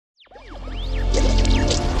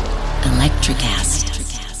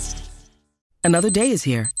NutraCast. Another day is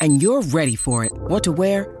here, and you're ready for it. What to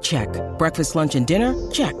wear? Check. Breakfast, lunch, and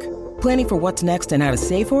dinner? Check. Planning for what's next and how to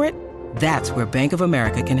save for it? That's where Bank of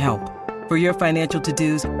America can help. For your financial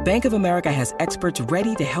to-dos, Bank of America has experts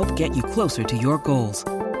ready to help get you closer to your goals.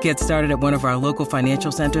 Get started at one of our local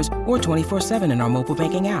financial centers or 24/7 in our mobile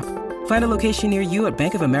banking app. Find a location near you at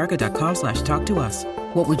bankofamerica.com/talktous.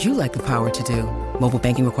 What would you like the power to do? Mobile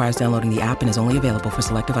banking requires downloading the app and is only available for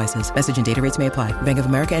select devices. Message and data rates may apply. Bank of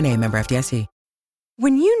America N.A., member FDIC.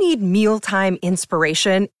 When you need mealtime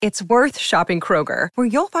inspiration, it's worth shopping Kroger, where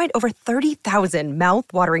you'll find over 30,000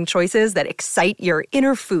 mouth-watering choices that excite your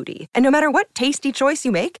inner foodie. And no matter what tasty choice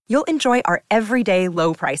you make, you'll enjoy our everyday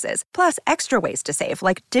low prices, plus extra ways to save,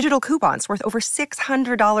 like digital coupons worth over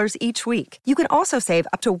 $600 each week. You can also save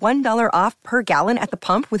up to $1 off per gallon at the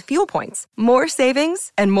pump with fuel points. More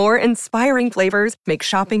savings and more inspiring flavors make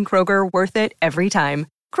shopping Kroger worth it every time.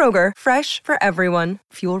 Kroger, fresh for everyone.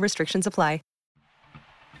 Fuel restrictions apply.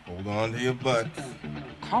 Hold on to your butt.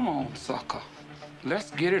 Come on, sucker.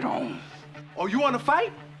 Let's get it on. Oh, you want to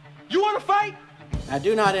fight? You want to fight? I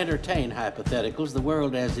do not entertain hypotheticals. The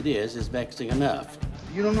world as it is vexing enough.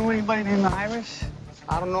 You don't know anybody named Iris?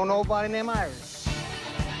 I don't know nobody named Iris.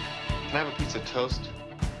 Can I have a piece of toast?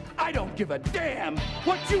 I don't give a damn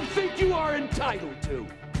what you think you are entitled to.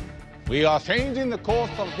 We are changing the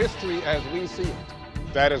course of history as we see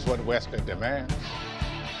it. That is what Wesley demands.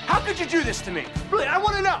 How could you do this to me? Really, I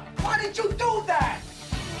want to know. Why did you do that?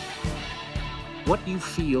 What you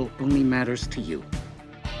feel only matters to you.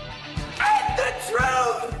 And the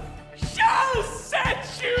truth shall set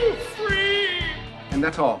you free. And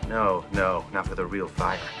that's all. No, not for the real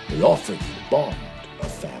fire. We offer you the bond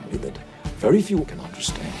of family that very few can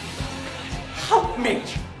understand. Help me.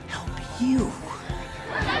 Help you.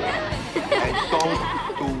 And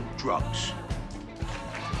don't do drugs.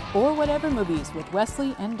 Or Whatever Movies with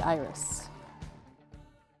Wesley and Iris.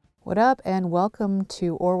 What up, and welcome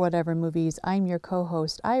to Or Whatever Movies. I'm your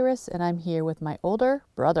co-host Iris, and I'm here with my older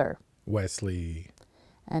brother, Wesley.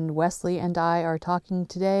 And Wesley and I are talking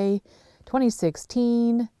today,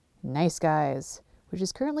 2016, Nice Guys, which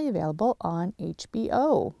is currently available on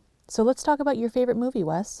HBO. So let's talk about your favorite movie,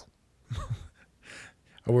 Wes.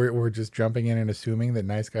 We're just jumping in and assuming that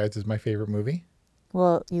Nice Guys is my favorite movie?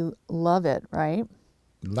 Well, you love it, right?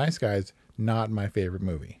 Nice Guys, not my favorite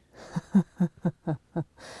movie.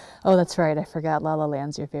 Oh, that's right. I forgot La La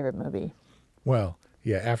Land's your favorite movie. Well,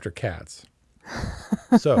 yeah, after Cats.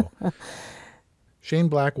 So, Shane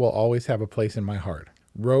Black will always have a place in my heart.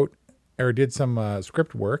 Did some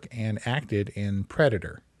script work and acted in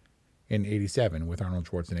Predator in '87 with Arnold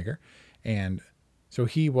Schwarzenegger. And so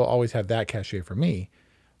he will always have that cachet for me.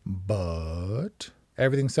 But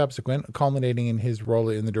everything subsequent, culminating in his role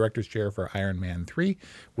in the director's chair for Iron Man 3,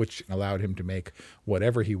 which allowed him to make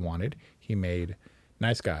whatever he wanted. He made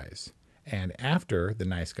Nice Guys. And after the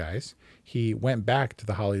Nice Guys, he went back to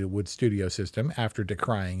the Hollywood studio system after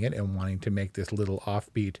decrying it and wanting to make this little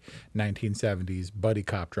offbeat 1970s buddy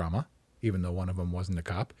cop drama, even though one of them wasn't a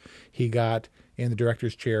cop. He got in the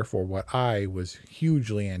director's chair for what I was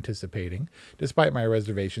hugely anticipating. Despite my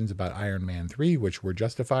reservations about Iron Man 3, which were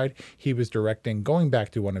justified, he was directing, going back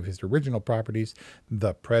to one of his original properties,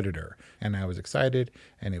 The Predator. And I was excited,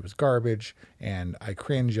 and it was garbage, and I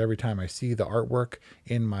cringe every time I see the artwork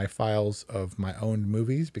in my files of my own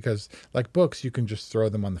movies, because like books, you can just throw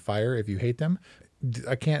them on the fire if you hate them.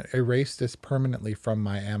 I can't erase this permanently from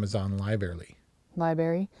my Amazon library.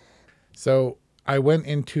 So I went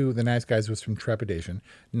into The Nice Guys with some trepidation.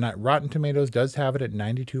 Rotten Tomatoes does have it at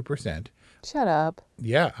 92%. Shut up.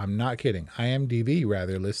 Yeah, I'm not kidding. IMDb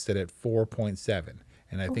rather lists it at 4.7.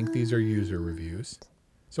 And I think these are user reviews.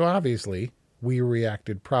 So obviously, we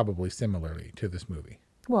reacted probably similarly to this movie.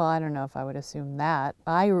 Well, I don't know if I would assume that.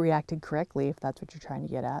 I reacted correctly, if that's what you're trying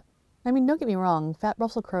to get at. I mean, don't get me wrong. Fat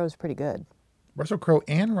Russell Crowe is pretty good. Russell Crowe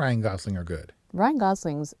and Ryan Gosling are good. Ryan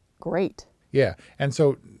Gosling's great. Yeah, and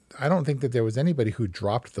so I don't think that there was anybody who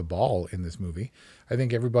dropped the ball in this movie. I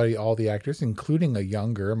think everybody, all the actors, including a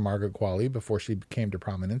younger Margaret Qualley before she came to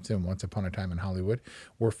prominence in Once Upon a Time in Hollywood,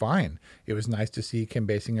 were fine. It was nice to see Kim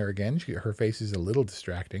Basinger again. Her face is a little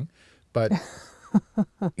distracting, but,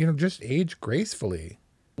 just age gracefully.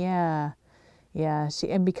 Yeah.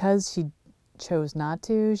 And because she chose not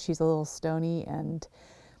to, she's a little stony and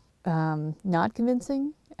not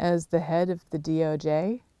convincing as the head of the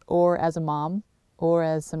DOJ, or as a mom, or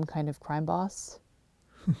as some kind of crime boss.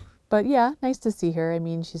 But yeah, nice to see her. I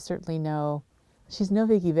mean, she's no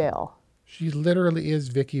Vicky Vale. She literally is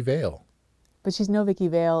Vicky Vale. But she's no Vicky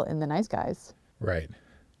Vale in The Nice Guys. Right.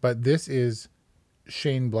 But this is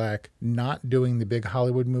Shane Black not doing the big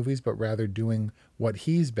Hollywood movies, but rather doing what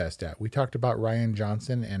he's best at. We talked about Rian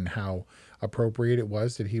Johnson and how appropriate it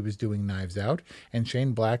was that he was doing Knives Out, and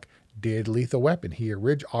Shane Black did Lethal Weapon. He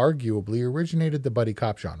arguably originated the buddy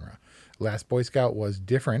cop genre. Last Boy Scout was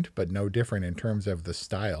different, but no different in terms of the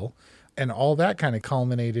style. And all that kind of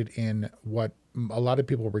culminated in what a lot of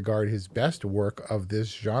people regard his best work of this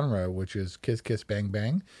genre, which is Kiss Kiss Bang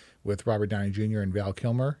Bang with Robert Downey Jr. and Val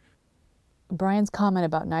Kilmer. Brian's comment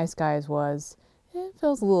about Nice Guys was, it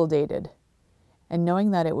feels a little dated. And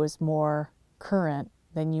knowing that it was more current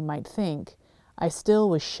than you might think, I still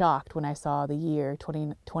was shocked when I saw the year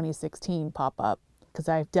 2016 pop up, because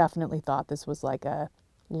I definitely thought this was like a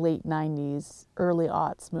late 90s, early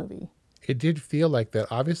aughts movie. It did feel like that.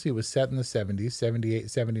 Obviously, it was set in the 70s,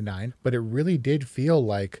 78, 79, but it really did feel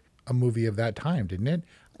like a movie of that time, didn't it?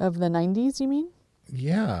 Of the 90s, you mean?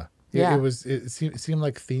 Yeah. Yeah. It seemed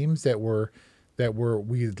like themes that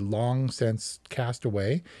we'd long since cast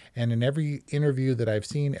away. And in every interview that I've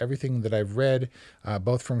seen, everything that I've read,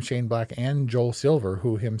 both from Shane Black and Joel Silver,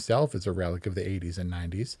 who himself is a relic of the 80s and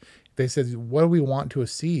 90s, they said, what do we want to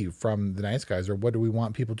see from the Nice Guys, or what do we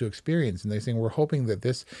want people to experience? And they're saying, we're hoping that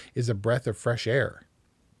this is a breath of fresh air.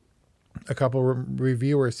 A couple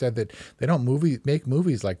reviewers said that they don't make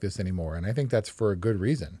movies like this anymore, and I think that's for a good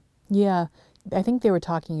reason. Yeah, I think they were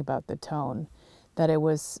talking about the tone, that it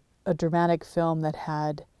was a dramatic film that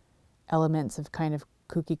had elements of kind of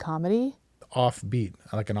kooky comedy. Offbeat,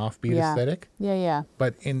 like an offbeat aesthetic. Yeah.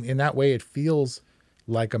 But in that way, it feels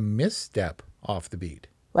like a misstep off the beat.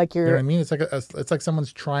 Like you know what I mean? It's like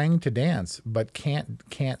someone's trying to dance but can't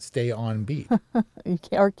stay on beat.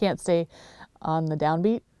 Can't stay on the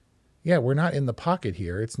downbeat. Yeah, we're not in the pocket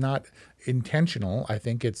here. It's not intentional. I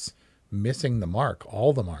think it's missing the mark,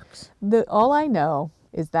 all the marks. All I know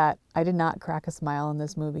is that I did not crack a smile in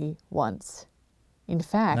this movie once. In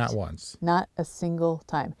fact, not once. Not a single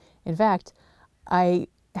time. In fact, I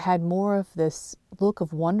had more of this look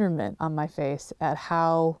of wonderment on my face at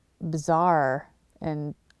how bizarre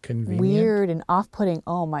and convenient, weird and off-putting.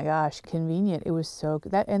 Oh my gosh, convenient. It was so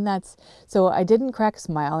good. So I didn't crack a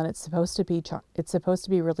smile, and it's supposed to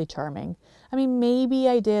be really charming. I mean, maybe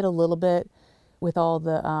I did a little bit with all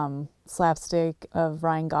the slapstick of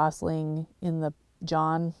Ryan Gosling in the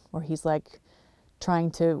John, where he's like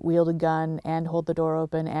trying to wield a gun and hold the door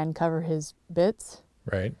open and cover his bits.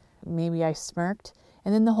 Right. Maybe I smirked.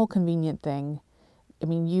 And then the whole convenient thing. I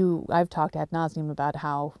mean, I've talked ad nauseum about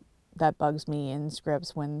how that bugs me in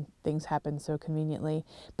scripts when things happen so conveniently.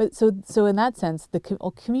 But so in that sense, the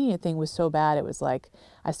convenient thing was so bad, it was like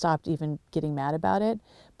I stopped even getting mad about it.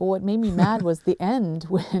 But what made me mad was the end,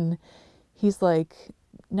 when he's like,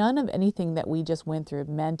 none of anything that we just went through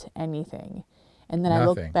meant anything. And then I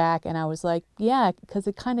looked back and I was like, yeah, because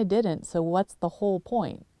it kind of didn't. So what's the whole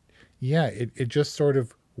point? Yeah, it just sort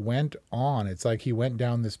of went on. It's like he went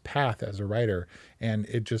down this path as a writer, and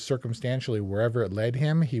it just circumstantially, wherever it led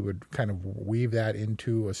him, he would kind of weave that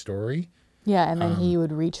into a story. Yeah, and then he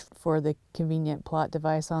would reach for the convenient plot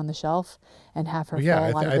device on the shelf and have her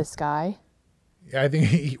fall out of the sky. I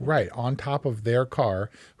think right on top of their car,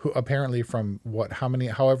 who apparently from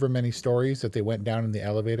however many stories that they went down in the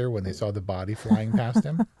elevator when they saw the body flying past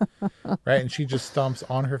him, right? And she just stomps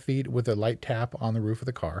on her feet with a light tap on the roof of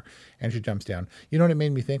the car, and she jumps down. You know what it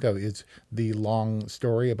made me think of is the long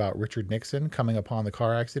story about Richard Nixon coming upon the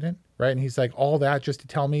car accident, right? And he's like, all that just to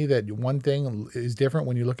tell me that one thing is different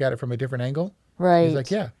when you look at it from a different angle, right? He's like,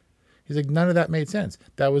 yeah. He's like, none of that made sense.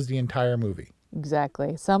 That was the entire movie.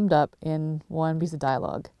 Exactly. Summed up in one piece of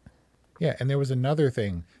dialogue. Yeah, and there was another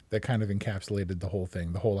thing that kind of encapsulated the whole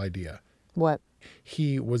thing, the whole idea. What?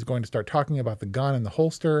 He was going to start talking about the gun and the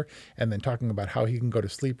holster, and then talking about how he can go to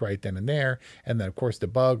sleep right then and there. And then, of course, the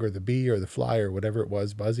bug or the bee or the fly or whatever it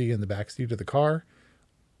was, Buzzy in the backseat of the car,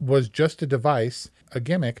 was just a device, a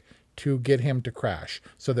gimmick, to get him to crash,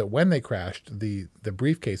 so that when they crashed, the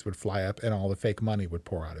briefcase would fly up and all the fake money would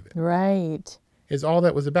pour out of it. Right. Is all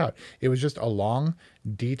that was about. It was just a long,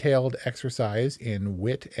 detailed exercise in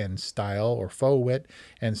wit and style, or faux wit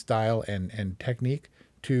and style and technique,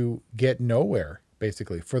 to get nowhere,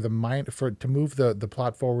 basically, to move the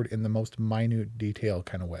plot forward in the most minute detail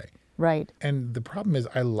kind of way. Right. And the problem is,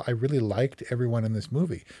 I really liked everyone in this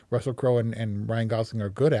movie. Russell Crowe and Ryan Gosling are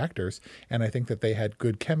good actors, and I think that they had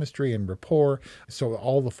good chemistry and rapport. So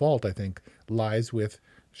all the fault, I think, lies with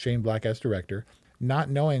Shane Black as director,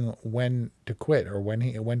 not knowing when to quit or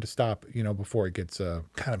when to stop, before it gets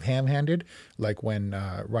kind of ham-handed, like when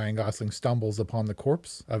Ryan Gosling stumbles upon the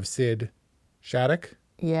corpse of Sid Shattuck.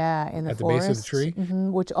 Yeah, in the at forest. the base of the tree.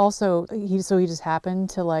 Which also, he just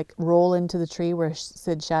happened to like roll into the tree where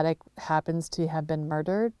Sid Shattuck happens to have been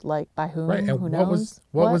murdered. Like by whom? Right, and who knows?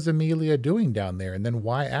 What was Amelia doing down there? And then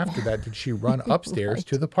why after that did she run upstairs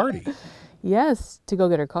to the party? Yes, to go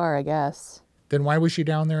get her car, I guess. Then why was she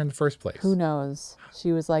down there in the first place? Who knows?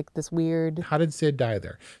 She was like this weird... How did Sid die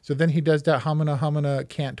there? So then he does that humana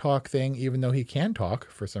can't talk thing, even though he can talk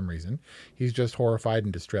for some reason. He's just horrified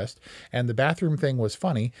and distressed. And the bathroom thing was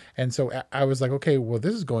funny. And so I was like, okay, well,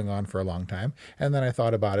 this is going on for a long time. And then I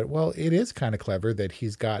thought about it. Well, it is kind of clever that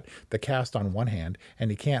he's got the cast on one hand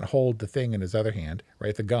and he can't hold the thing in his other hand,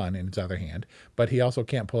 right? The gun in his other hand. But he also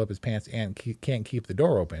can't pull up his pants and can't keep the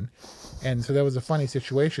door open. And so that was a funny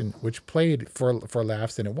situation, which played for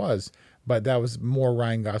laughs than it was. But that was more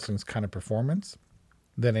Ryan Gosling's kind of performance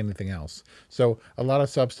than anything else. So a lot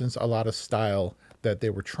of substance, a lot of style that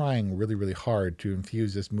they were trying really, really hard to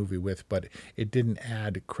infuse this movie with, but it didn't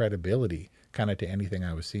add credibility kind of to anything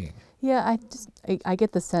I was seeing. Yeah, I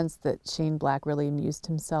get the sense that Shane Black really amused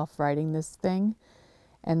himself writing this thing,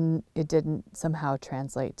 and it didn't somehow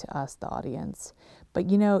translate to us, the audience. But,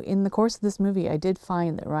 you know, in the course of this movie, I did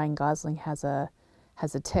find that Ryan Gosling has a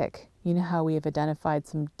tick. You know how we have identified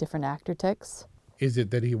some different actor ticks? Is it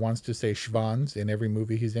that he wants to say schwanz in every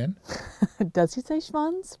movie he's in? Does he say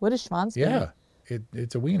schwanz? What does schwanz mean? Yeah,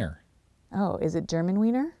 it's a wiener. Oh, is it German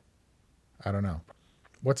wiener? I don't know.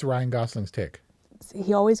 What's Ryan Gosling's tick?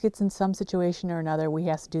 He always gets in some situation or another where he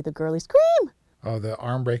has to do the girly scream. Oh, the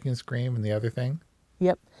arm-breaking scream and the other thing?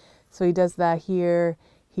 Yep. So he does that here.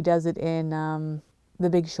 He does it in The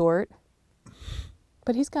Big Short.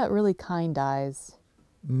 But he's got really kind eyes.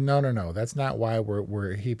 No. That's not why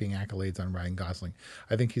we're heaping accolades on Ryan Gosling.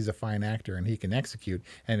 I think he's a fine actor and he can execute,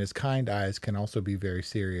 and his kind eyes can also be very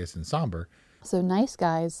serious and somber. So Nice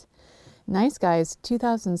Guys,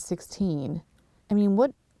 2016. I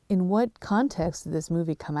mean, in what context did this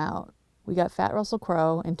movie come out? We got Fat Russell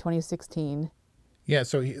Crowe in 2016. Yeah,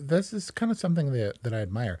 so this is kind of something that I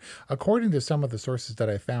admire. According to some of the sources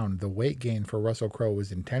that I found, the weight gain for Russell Crowe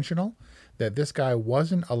was intentional, that this guy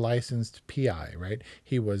wasn't a licensed PI, right?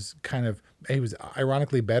 He was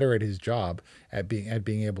ironically better at his job at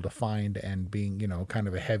being able to find and being, you know, kind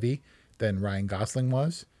of a heavy than Ryan Gosling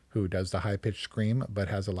was, who does the high-pitched scream but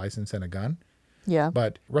has a license and a gun. Yeah.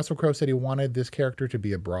 But Russell Crowe said he wanted this character to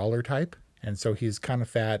be a brawler type, and so he's kind of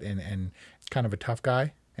fat and kind of a tough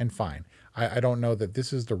guy, and fine. I don't know that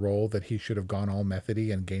this is the role that he should have gone all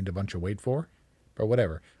methody and gained a bunch of weight for, but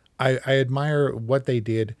whatever. I admire what they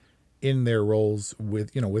did in their roles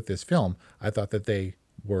with this film. I thought that they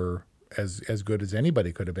were as good as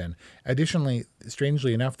anybody could have been. Additionally,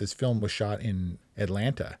 strangely enough, this film was shot in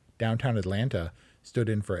Atlanta. Downtown Atlanta stood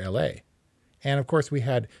in for LA. And of course, we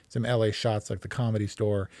had some LA shots like the Comedy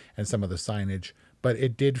Store and some of the signage, but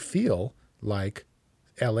it did feel like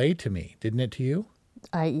LA to me, didn't it to you?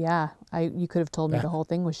 You could have told me the whole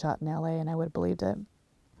thing was shot in LA and I would have believed it.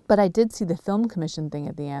 But I did see the film commission thing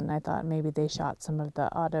at the end. I thought maybe they shot some of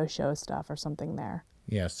the auto show stuff or something there.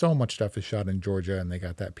 Yeah, so much stuff is shot in Georgia, and they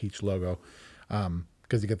got that peach logo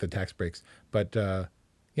because you get the tax breaks. But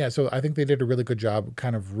so I think they did a really good job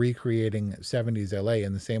kind of recreating 70s LA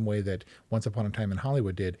in the same way that Once Upon a Time in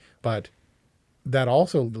Hollywood did. But that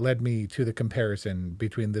also led me to the comparison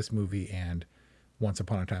between this movie and Once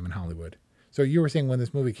Upon a Time in Hollywood. So you were saying when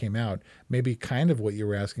this movie came out, maybe kind of what you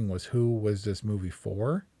were asking was who was this movie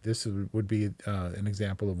for? This would be an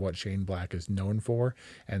example of what Shane Black is known for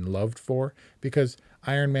and loved for, because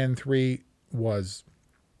Iron Man 3 was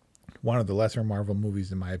one of the lesser Marvel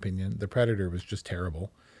movies in my opinion. The Predator was just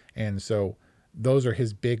terrible. And so those are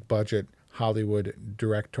his big budget Hollywood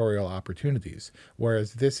directorial opportunities,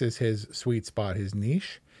 whereas this is his sweet spot, his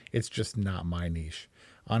niche. It's just not my niche.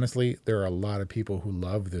 Honestly, there are a lot of people who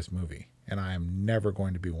love this movie, and I am never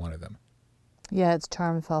going to be one of them. Yeah, its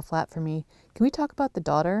charm fell flat for me. Can we talk about the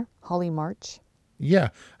daughter, Holly March? Yeah,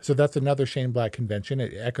 so that's another Shane Black convention.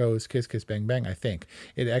 It echoes Kiss Kiss Bang Bang, I think.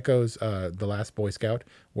 It echoes The Last Boy Scout,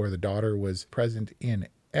 where the daughter was present in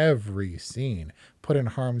every scene, put in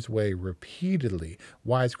harm's way repeatedly,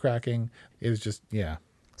 wisecracking. It was just, yeah.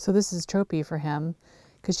 So this is tropey for him,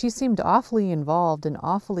 because she seemed awfully involved and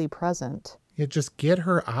awfully present. Yeah, just get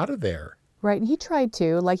her out of there. Right, and he tried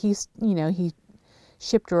to, like he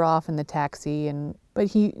shipped her off in the taxi, but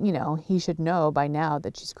he should know by now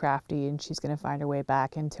that she's crafty and she's going to find her way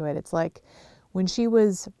back into it. It's like when she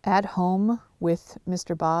was at home with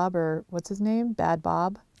Mr. Bob, or what's his name? Bad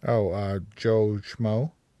Bob? Oh, Joe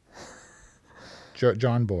Schmo?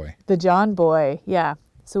 John Boy. The John Boy, yeah.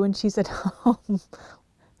 So when she's at home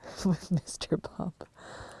with Mr. Bob,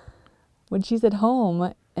 when she's at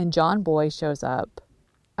home and John Boy shows up,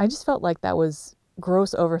 I just felt like that was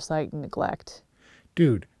gross oversight and neglect.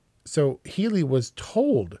 Dude, so Healy was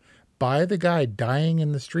told by the guy dying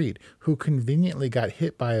in the street who conveniently got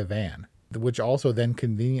hit by a van, which also then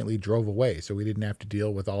conveniently drove away, so we didn't have to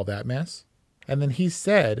deal with all that mess. And then he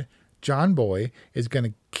said John Boy is going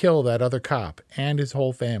to kill that other cop and his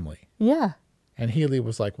whole family. Yeah. And Healy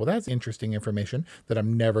was like, well, that's interesting information that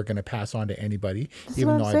I'm never going to pass on to anybody, That's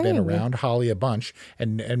even what though I'm I've been saying. around Holly a bunch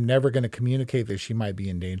and never going to communicate that she might be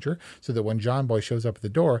in danger. So that when John Boy shows up at the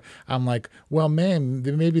door, I'm like, well, man,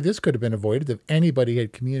 maybe this could have been avoided if anybody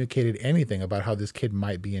had communicated anything about how this kid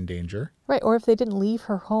might be in danger. Right, or if they didn't leave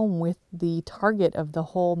her home with the target of the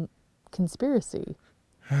whole conspiracy.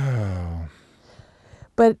 Oh.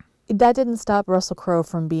 But that didn't stop Russell Crowe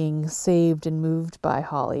from being saved and moved by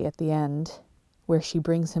Holly at the end, where she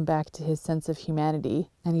brings him back to his sense of humanity,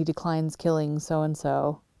 and he declines killing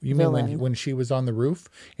so-and-so. You mean when she was on the roof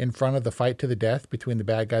in front of the fight to the death between the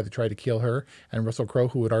bad guy that tried to kill her and Russell Crowe,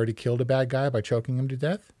 who had already killed a bad guy by choking him to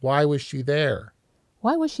death? Why was she there?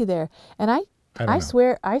 Why was she there? And I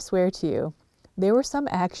swear to you, there were some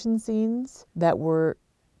action scenes that were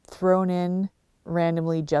thrown in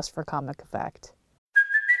randomly just for comic effect.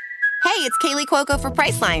 Hey, it's Kaylee Cuoco for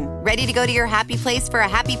Priceline. Ready to go to your happy place for a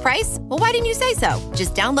happy price? Well, why didn't you say so?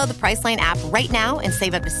 Just download the Priceline app right now and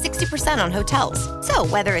save up to 60% on hotels. So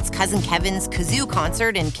whether it's Cousin Kevin's Kazoo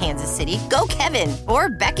Concert in Kansas City, go Kevin, or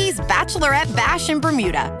Becky's Bachelorette Bash in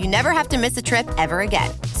Bermuda, you never have to miss a trip ever again.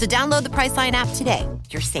 So download the Priceline app today.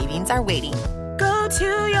 Your savings are waiting. Go to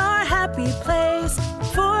your happy place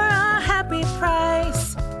for a happy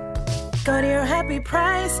price. Go to your happy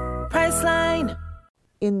price, Priceline.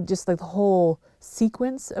 In just like the whole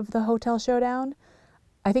sequence of the hotel showdown,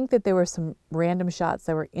 I think that there were some random shots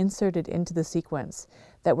that were inserted into the sequence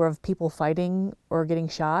that were of people fighting or getting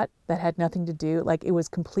shot that had nothing to do. Like it was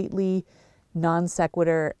completely non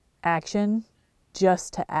sequitur action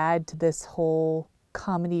just to add to this whole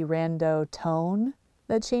comedy rando tone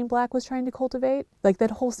that Shane Black was trying to cultivate. Like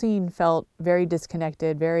that whole scene felt very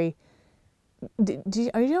disconnected, very... Do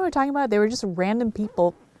you know what I'm talking about? They were just random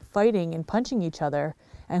people fighting and punching each other,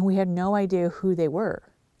 and we had no idea who they were.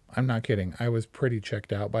 I'm not kidding. I was pretty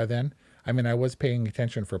checked out by then. I mean, I was paying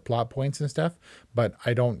attention for plot points and stuff, but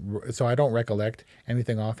I don't recollect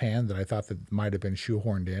anything offhand that I thought that might have been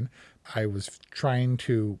shoehorned in. I was trying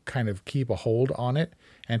to kind of keep a hold on it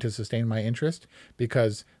and to sustain my interest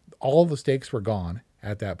because all the stakes were gone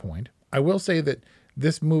at that point. I will say that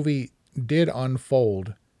this movie did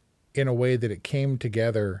unfold in a way that it came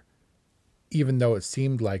together, even though it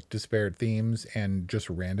seemed like disparate themes and just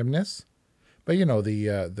randomness. But you know,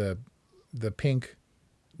 the pink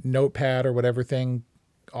notepad or whatever thing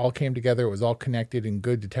all came together. It was all connected in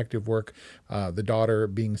good detective work. The daughter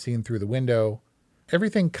being seen through the window,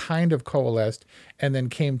 everything kind of coalesced and then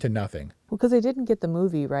came to nothing. Well, because they didn't get the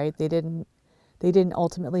movie, right? They didn't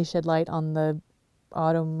ultimately shed light on the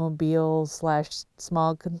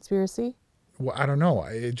automobile/smog conspiracy. Well, I don't know.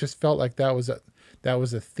 It just felt like that was a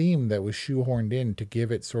theme that was shoehorned in to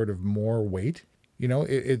give it sort of more weight. You know,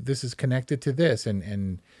 this is connected to this,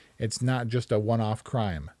 and it's not just a one-off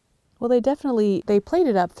crime. Well, they played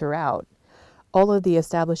it up throughout. All of the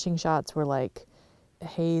establishing shots were like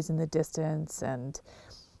haze in the distance and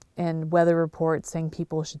weather reports saying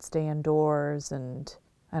people should stay indoors and,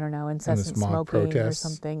 I don't know, incessant smoking protests. Or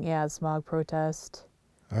something. Yeah, smog protest.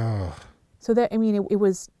 Oh. So that, I mean, it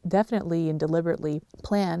was definitely and deliberately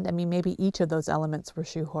planned. I mean, maybe each of those elements were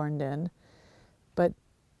shoehorned in, but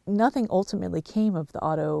nothing ultimately came of the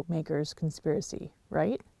automakers' conspiracy,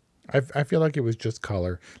 right? I feel like it was just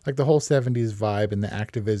color, like the whole 70s vibe and the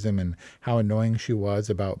activism and how annoying she was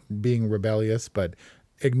about being rebellious, but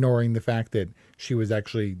ignoring the fact that she was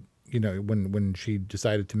actually, you know, when she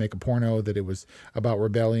decided to make a porno, that it was about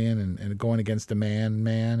rebellion and going against a man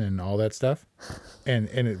and all that stuff. And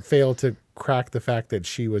it failed to crack the fact that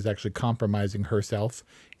she was actually compromising herself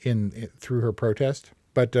through her protest.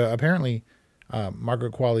 But apparently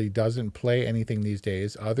Margaret Qualley doesn't play anything these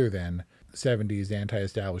days other than 70s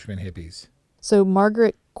anti-establishment hippies. So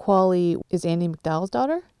Margaret Qualley is Andie MacDowell's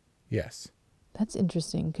daughter? Yes. That's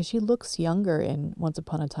interesting because she looks younger in Once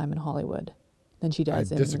Upon a Time in Hollywood than she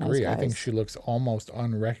does in The Nice Guys. I disagree. I think she looks almost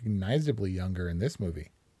unrecognizably younger in this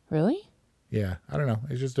movie. Really? Yeah. I don't know.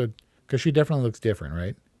 It's just because she definitely looks different,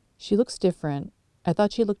 right? She looks different. I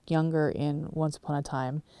thought she looked younger in Once Upon a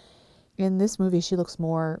Time. In this movie, she looks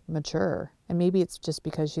more mature. And maybe it's just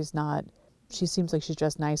because she seems like she's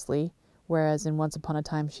dressed nicely. Whereas in Once Upon a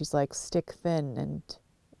Time, she's like stick thin and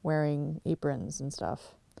wearing aprons and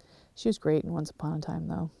stuff. She was great in Once Upon a Time,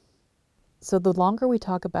 though. So the longer we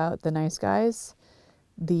talk about The Nice Guys,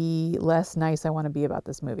 the less nice I want to be about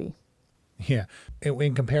this movie. Yeah.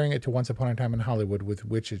 In comparing it to Once Upon a Time in Hollywood, with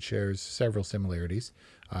which it shares several similarities,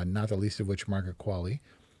 not the least of which Margaret Qualley,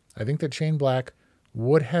 I think that Shane Black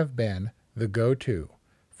would have been the go-to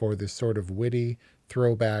for this sort of witty,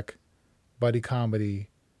 throwback, buddy comedy,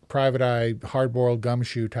 private eye, hard-boiled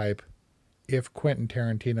gumshoe type if Quentin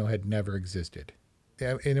Tarantino had never existed.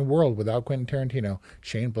 In a world without Quentin Tarantino,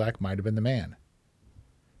 Shane Black might have been the man.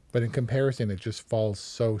 But in comparison, it just falls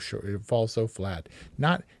so short. It falls so flat.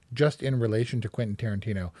 Not just in relation to Quentin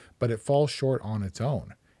Tarantino, but it falls short on its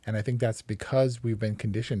own. And I think that's because we've been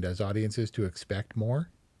conditioned as audiences to expect more.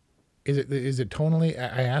 Is it tonally?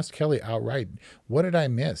 I asked Kelly outright, what did I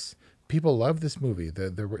miss? People love this movie.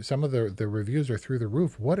 Some of the reviews are through the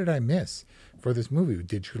roof. What did I miss for this movie?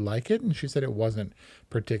 Did you like it? And she said it wasn't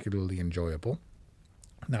particularly enjoyable.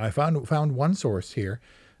 Now, I found one source here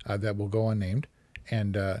that will go unnamed.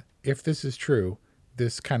 And if this is true,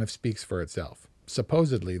 this kind of speaks for itself.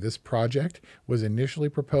 Supposedly, this project was initially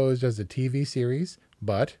proposed as a TV series,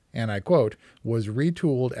 but, and I quote, was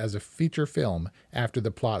retooled as a feature film after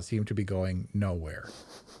the plot seemed to be going nowhere.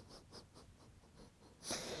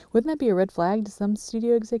 Wouldn't that be a red flag to some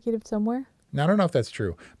studio executive somewhere? Now, I don't know if that's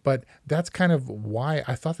true, but that's kind of why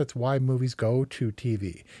I thought that's why movies go to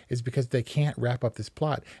TV, is because they can't wrap up this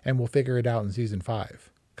plot, and we'll figure it out in season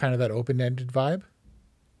 5. Kind of that open-ended vibe.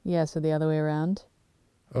 Yeah, so the other way around.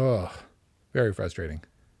 Ugh, very frustrating.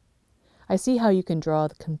 I see how you can draw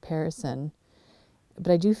the comparison,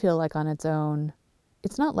 but I do feel like on its own,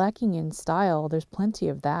 it's not lacking in style. There's plenty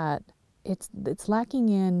of that. It's lacking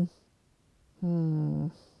in,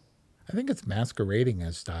 I think it's masquerading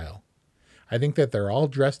as style. I think that they're all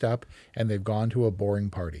dressed up and they've gone to a boring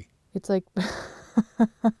party. It's like,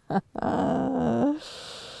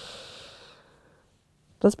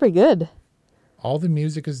 that's pretty good. All the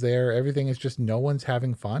music is there. Everything is just, no one's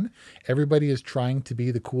having fun. Everybody is trying to be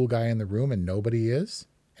the cool guy in the room and nobody is.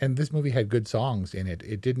 And this movie had good songs in it.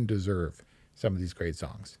 It didn't deserve some of these great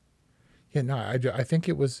songs. Yeah, no, I think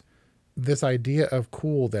it was this idea of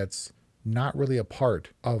cool that's not really a part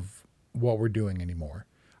of what we're doing anymore.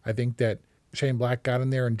 I think that Shane Black got in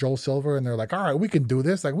there and Joel Silver, and they're like, all right, we can do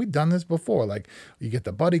this. Like, we've done this before. Like, you get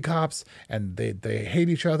the buddy cops and they hate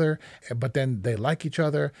each other, but then they like each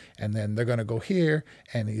other, and then they're going to go here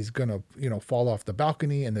and he's going to, fall off the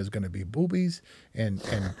balcony and there's going to be boobies and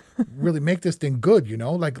really make this thing good,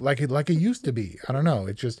 like it used to be. I don't know.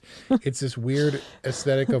 It's this weird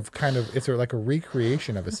aesthetic of it's like a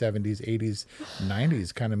recreation of a 70s, 80s,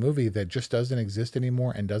 90s kind of movie that just doesn't exist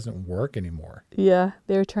anymore and doesn't work anymore. Yeah,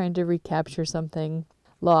 they're trying to recapture something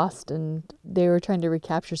lost, and they were trying to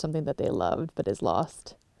recapture something that they loved but is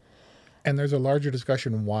lost. And there's a larger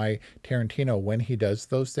discussion why Tarantino, when he does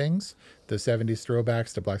those things, the 70s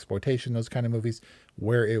throwbacks, the blaxploitation, those kind of movies,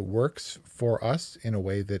 where it works for us in a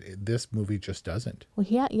way that this movie just doesn't. Well,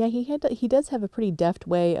 he does have a pretty deft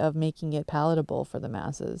way of making it palatable for the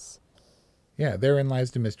masses. Yeah, therein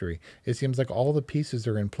lies the mystery. It seems like all the pieces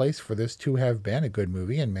are in place for this to have been a good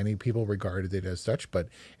movie, and many people regarded it as such, but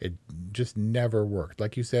it just never worked.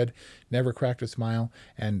 Like you said, never cracked a smile,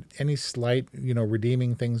 and any slight,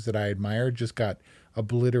 redeeming things that I admired just got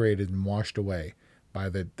obliterated and washed away by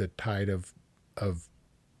the tide of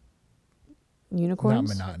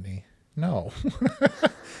unicorns? Not monotony. No.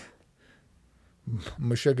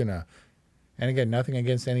 Mashugana. And again, nothing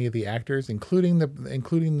against any of the actors, including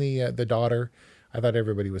the daughter. I thought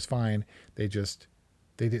everybody was fine.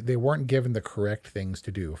 They weren't given the correct things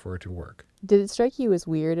to do for it to work. Did it strike you as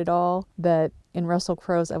weird at all that in Russell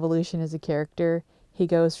Crowe's evolution as a character, he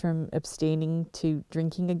goes from abstaining to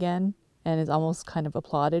drinking again and is almost kind of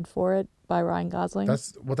applauded for it by Ryan Gosling?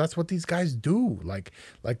 That's what these guys do. Like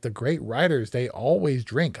the great writers, they always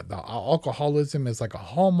drink. The alcoholism is like a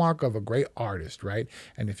hallmark of a great artist, right?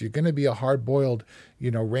 And if you're going to be a hard-boiled,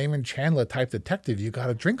 Raymond Chandler type detective, you got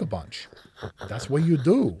to drink a bunch. That's what you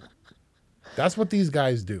do. That's what these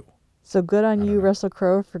guys do. So good on you, Russell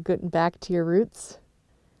Crowe, for getting back to your roots.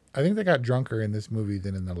 I think they got drunker in this movie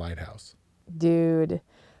than in The Lighthouse. Dude,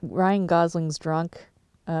 Ryan Gosling's drunk.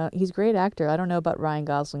 He's a great actor. I don't know about Ryan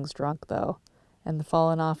Gosling's drunk, though. And the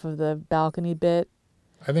falling off of the balcony bit.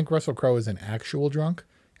 I think Russell Crowe is an actual drunk,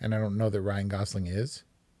 and I don't know that Ryan Gosling is.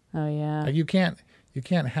 Oh, yeah. Like you can't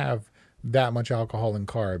have that much alcohol and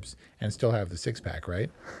carbs and still have the six-pack, right?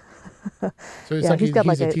 So it's like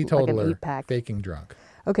he's a teetotaler faking drunk.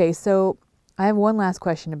 Okay, so I have one last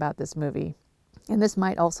question about this movie. And this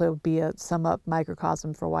might also be a sum-up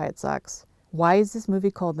microcosm for why it sucks. Why is this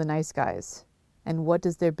movie called The Nice Guys? And what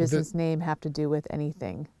does their business name have to do with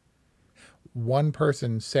anything? one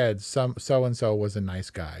person said so-and-so was a nice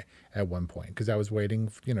guy at one point, because I was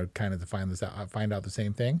waiting, kind of to find out the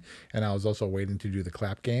same thing. And I was also waiting to do the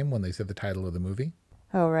clap game when they said the title of the movie.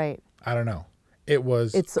 Oh, right. I don't know. It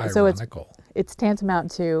was ironical. So it's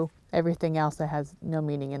tantamount to everything else that has no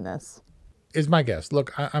meaning in this. Is my guess.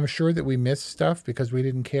 Look, I'm sure that we missed stuff because we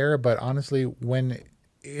didn't care, but honestly, when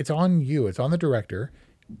it's on you, it's on the director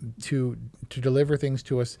to deliver things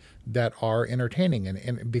to us that are entertaining,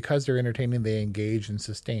 and because they're entertaining, they engage and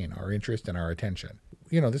sustain our interest and our attention.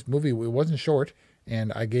 This movie, it wasn't short,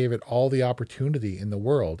 and I gave it all the opportunity in the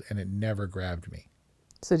world, and it never grabbed me.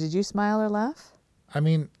 So did you smile or laugh? I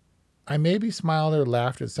mean, I maybe smiled or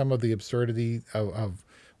laughed at some of the absurdity of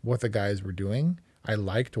what the guys were doing. I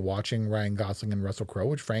liked watching Ryan Gosling and Russell Crowe,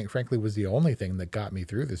 which frankly was the only thing that got me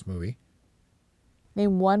through this movie.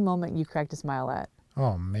 Name one moment you cracked a smile at.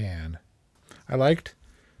 Oh, man. I liked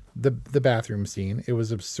the bathroom scene. It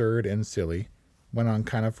was absurd and silly. Went on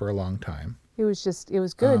kind of for a long time. It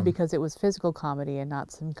was good because it was physical comedy and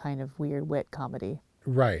not some kind of weird wit comedy.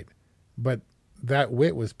 Right. But that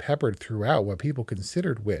wit was peppered throughout, what people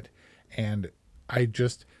considered wit. And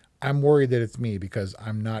I'm worried that it's me because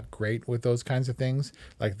I'm not great with those kinds of things.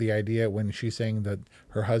 Like the idea when she's saying that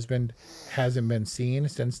her husband hasn't been seen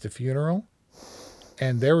since the funeral.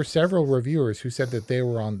 And there were several reviewers who said that they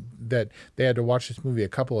had to watch this movie a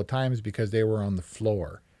couple of times because they were on the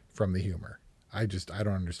floor from the humor. I don't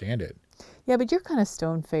understand it. Yeah, but you're kind of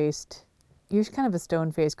stone-faced. You're kind of a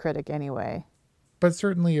stone-faced critic anyway. But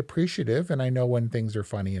certainly appreciative, and I know when things are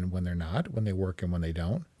funny and when they're not, when they work and when they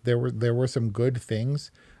don't. There were some good things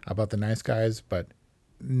about The Nice Guys, but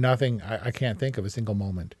nothing, I can't think of a single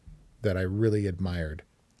moment that I really admired.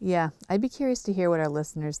 Yeah, I'd be curious to hear what our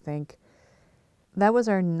listeners think. That was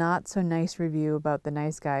our not-so-nice review about The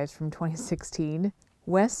Nice Guys from 2016.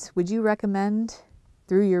 Wes, would you recommend,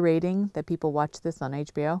 through your rating, that people watch this on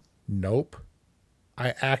HBO? Nope.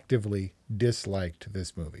 I actively disliked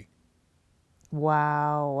this movie.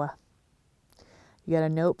 Wow. You got a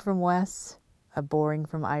note from Wes, a boring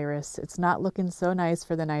from Iris. It's not looking so nice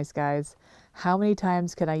for The Nice Guys. How many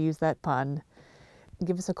times can I use that pun?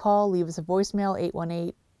 Give us a call, leave us a voicemail,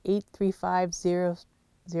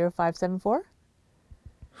 818-835-0574.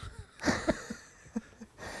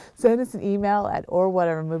 Send us an email at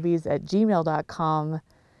orwhatevermovies@gmail.com.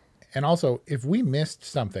 And also, if we missed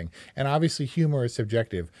something, and obviously humor is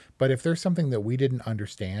subjective, but if there's something that we didn't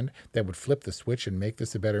understand that would flip the switch and make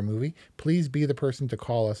this a better movie, please be the person to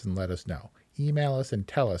call us and let us know. Email us and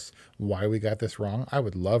tell us why we got this wrong. I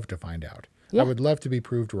would love to find out. Yeah. I would love to be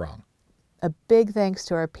proved wrong. A big thanks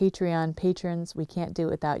to our Patreon patrons. We can't do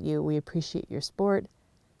it without you. We appreciate your support.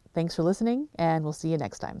 Thanks for listening, and we'll see you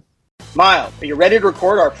next time. Miles, are you ready to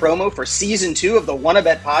record our promo for Season 2 of the Wanna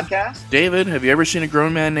Bet podcast? David, have you ever seen a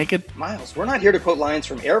grown man naked? Miles, we're not here to quote lines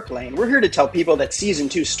from Airplane. We're here to tell people that Season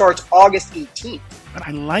 2 starts August 18th. But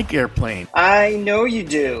I like Airplane. I know you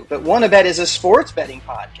do, but Wanna Bet is a sports betting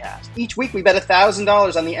podcast. Each week we bet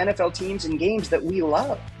 $1,000 on the NFL teams and games that we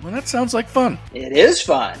love. Well, that sounds like fun. It is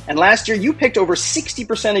fun. And last year you picked over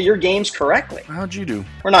 60% of your games correctly. How'd you do?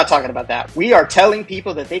 We're not talking about that. We are telling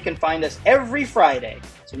people that they can find us every Friday.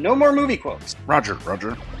 So no more movie quotes. Roger.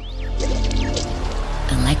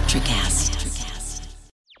 Electricast.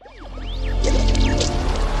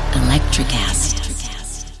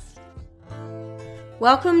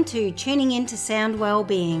 Welcome to Tuning Into Sound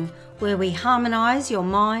Wellbeing, where we harmonise your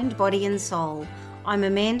mind, body and soul. I'm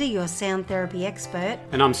Amanda, your sound therapy expert.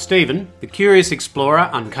 And I'm Stephen, the curious explorer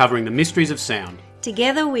uncovering the mysteries of sound.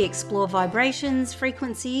 Together we explore vibrations,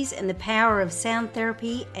 frequencies and the power of sound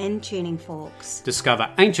therapy and tuning forks. Discover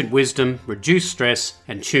ancient wisdom, reduce stress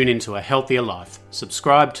and tune into a healthier life.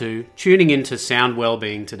 Subscribe to Tuning Into Sound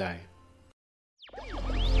Wellbeing today.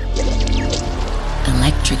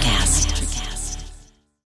 Electricast.